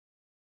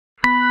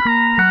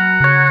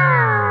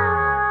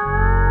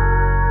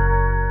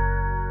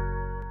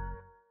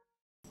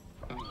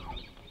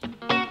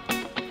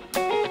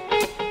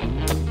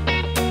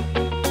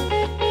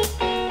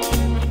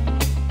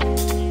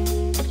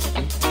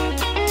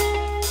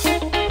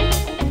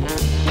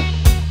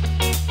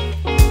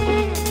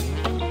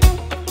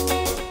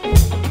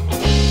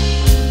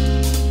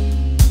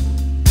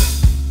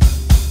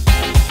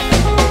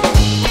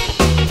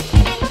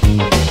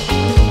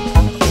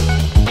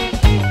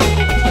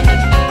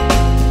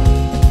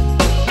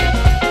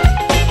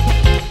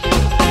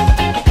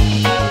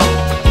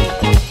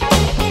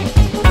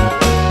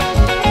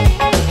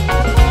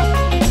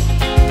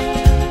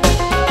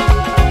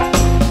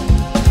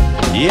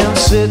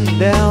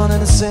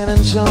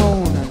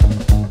zone,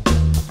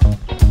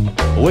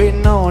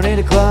 waiting on 8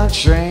 o'clock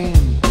train.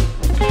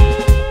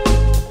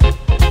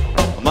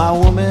 My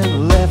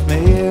woman left me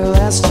here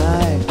last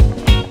night.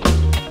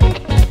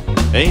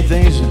 Ain't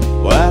things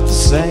quite the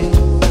same.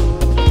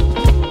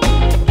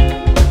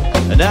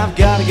 And I've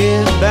gotta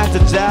get back to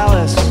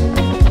Dallas.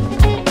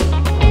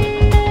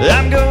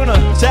 I'm gonna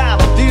tap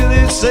a few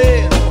this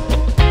in.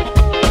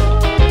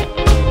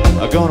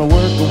 I'm gonna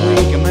work a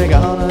week and make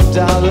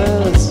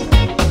 $100.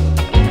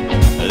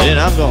 Then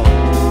I'm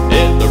gonna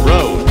hit the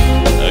road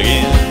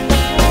again.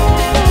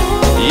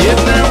 Yeah,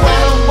 now I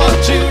don't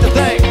want you to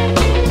think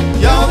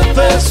you're the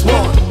first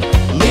one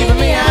leaving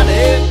me out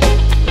here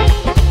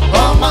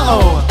on my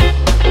own.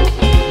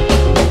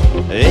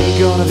 It ain't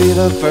gonna be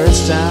the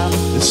first time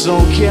this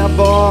old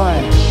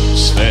cowboy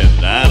spent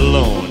the night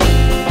alone.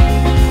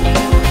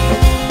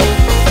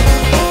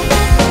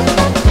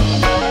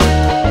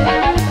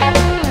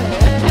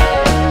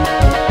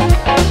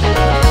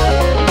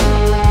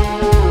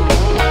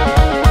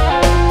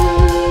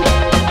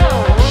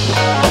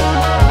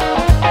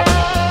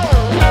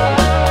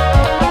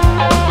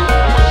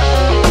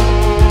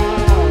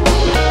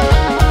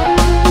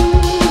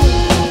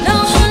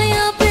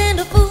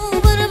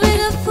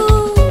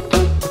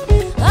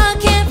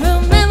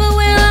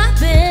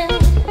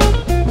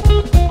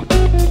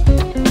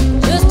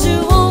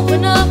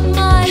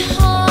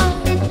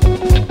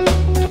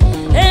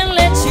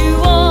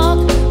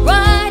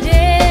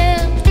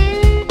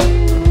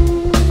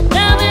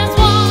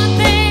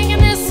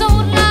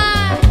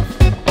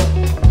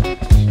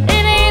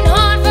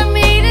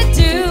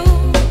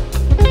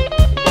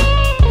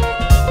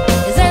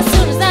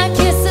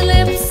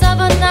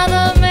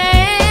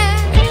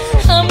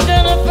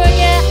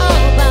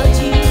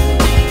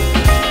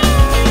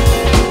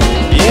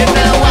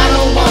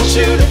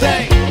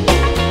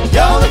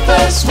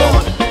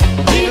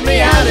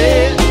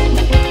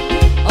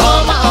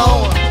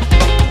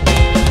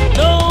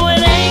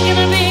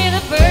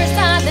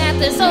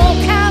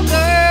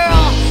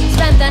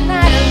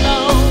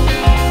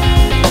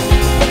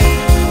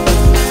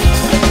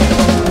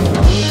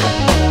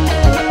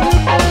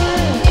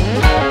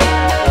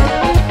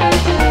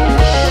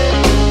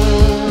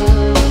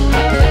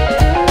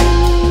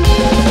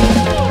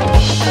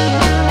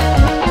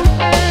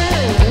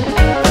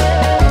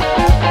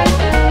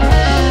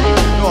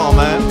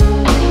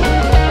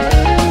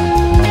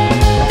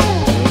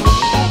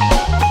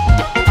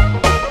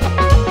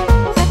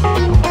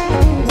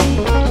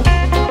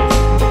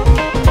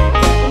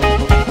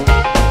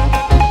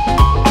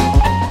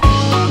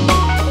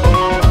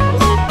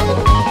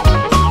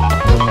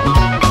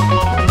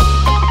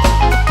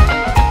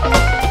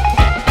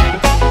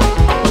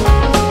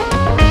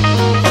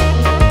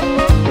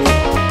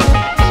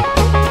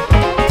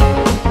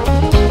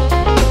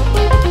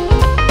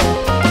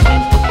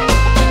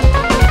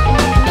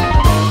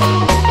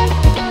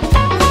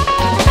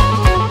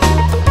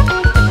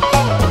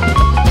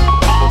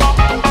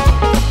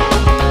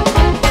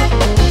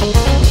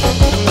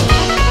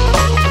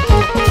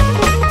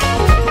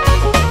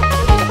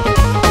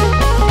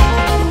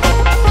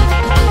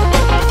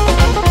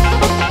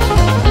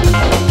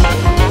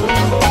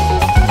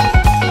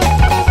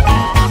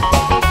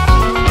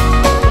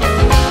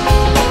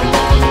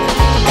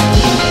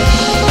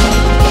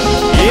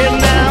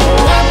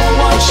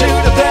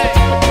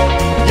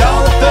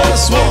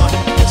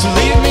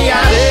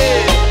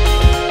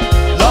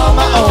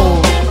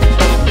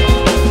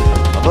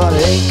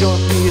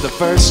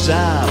 First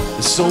time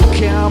this old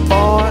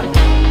cowboy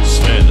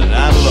spent the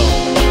night alone.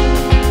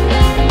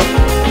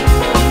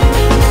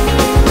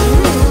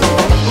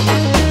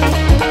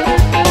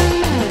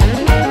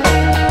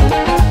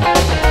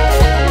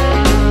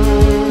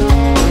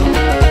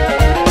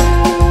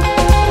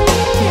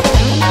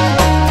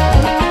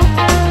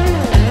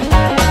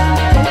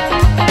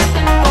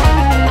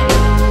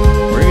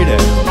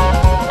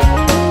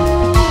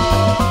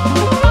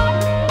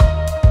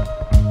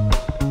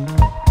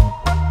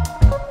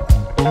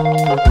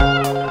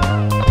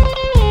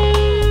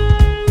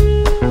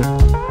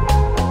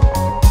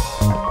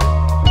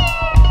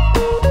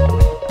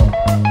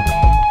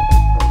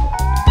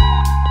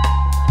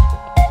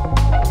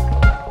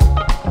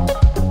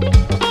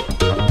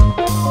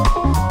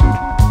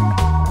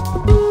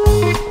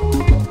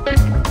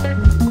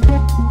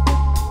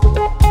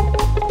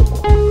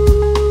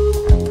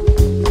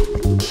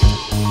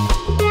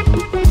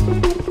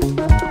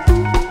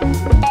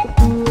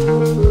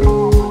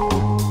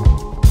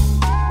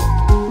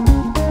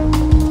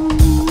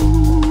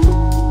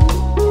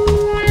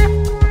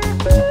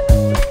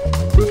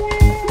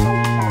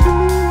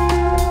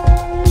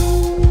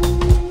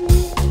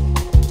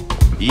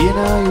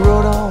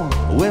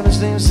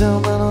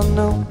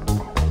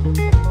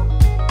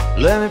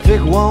 Let me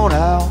pick one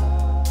out.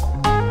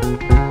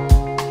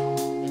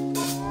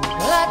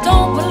 Well, I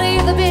don't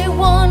believe there'll be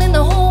one in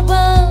the whole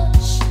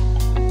bunch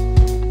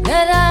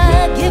that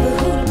I give a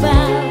hoot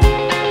about.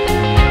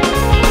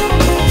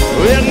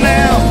 Well,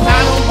 now I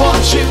don't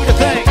want you to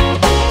think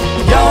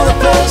you're the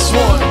first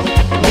one.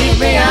 Leave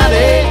me out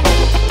here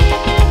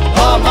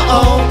on my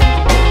own.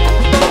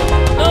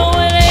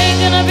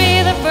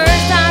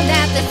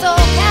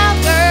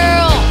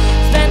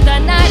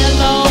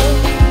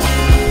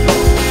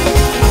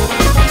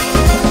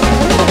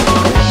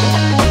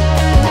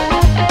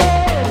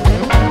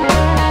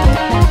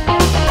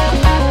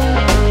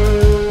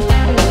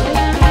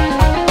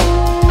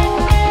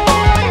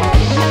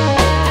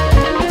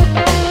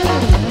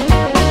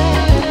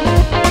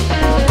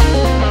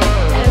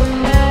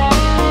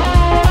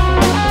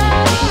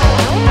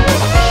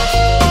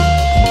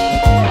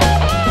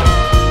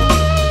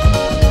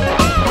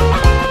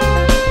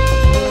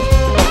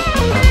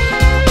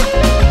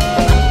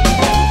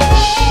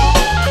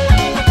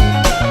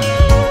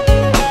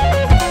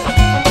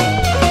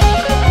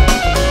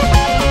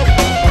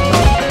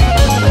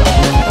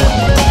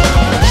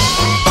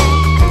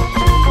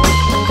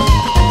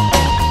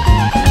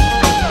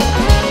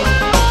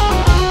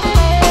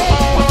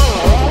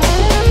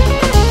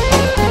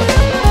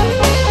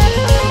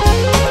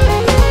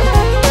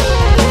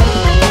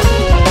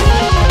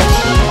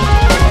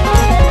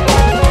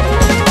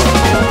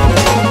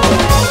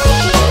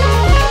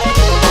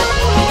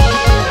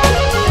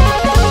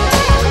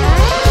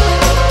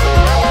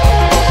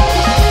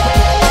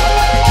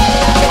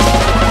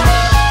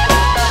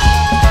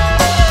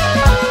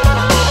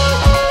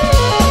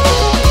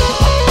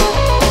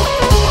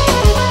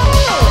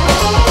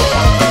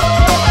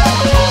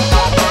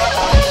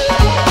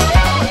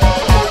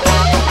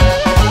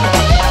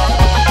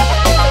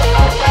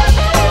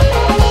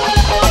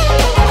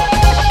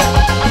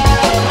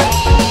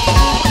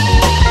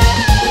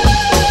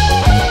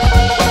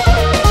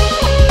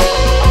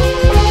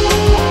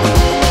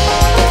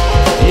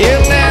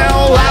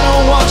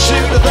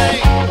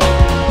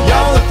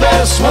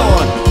 have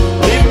sworn,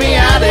 leave me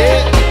out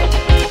here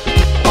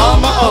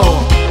on my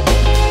own.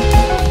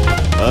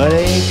 But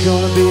it ain't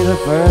gonna be the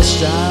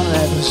first time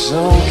that this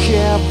old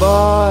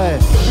cowboy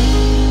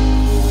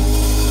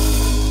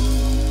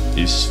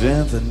he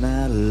spent the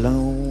night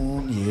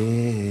alone,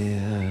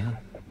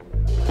 yeah.